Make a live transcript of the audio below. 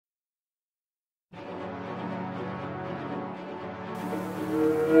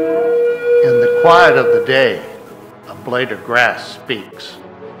quiet of the day, a blade of grass speaks.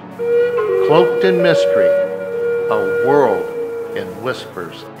 Cloaked in mystery, a world in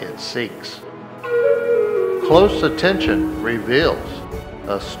whispers it seeks. Close attention reveals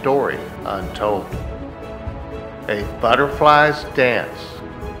a story untold. A butterfly's dance,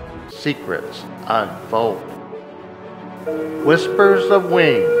 secrets unfold. Whispers of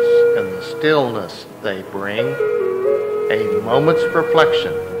wings in the stillness they bring, a moment's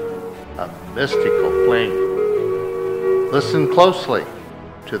reflection, a mystical fling. Listen closely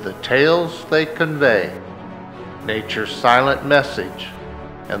to the tales they convey, nature's silent message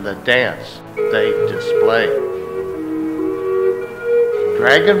and the dance they display.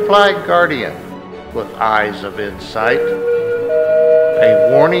 Dragonfly guardian with eyes of insight, a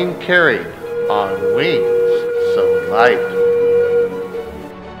warning carried on wings so light.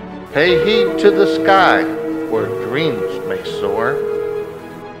 Pay heed to the sky where dreams may soar,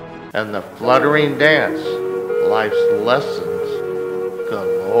 and the fluttering dance life's lessons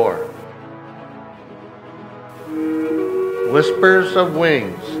galore. Whispers of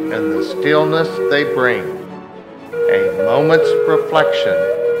wings in the stillness they bring, a moment's reflection,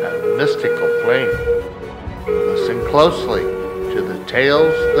 a mystical fling. Listen closely to the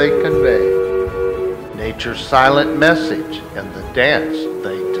tales they convey, nature's silent message and the dance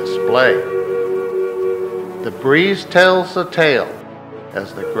they display. The breeze tells a tale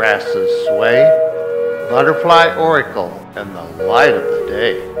as the grasses sway, butterfly oracle in the light of the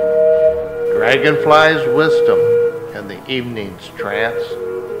day, dragonfly's wisdom in the evening's trance.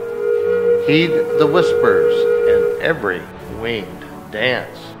 Heed the whispers in every winged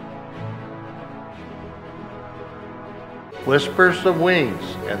dance. Whispers of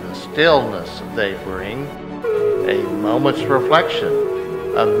wings in the stillness they bring, a moment's reflection,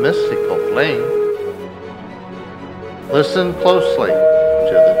 a mystical fling. Listen closely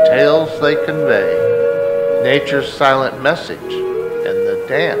to the tales they convey, nature's silent message and the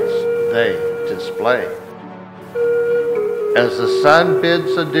dance they display. As the sun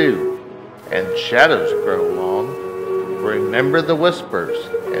bids adieu and shadows grow long, remember the whispers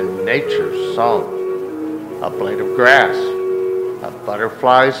in nature's song. A blade of grass, a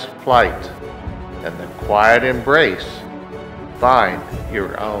butterfly's flight, and the quiet embrace, find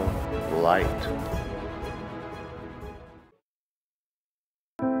your own light.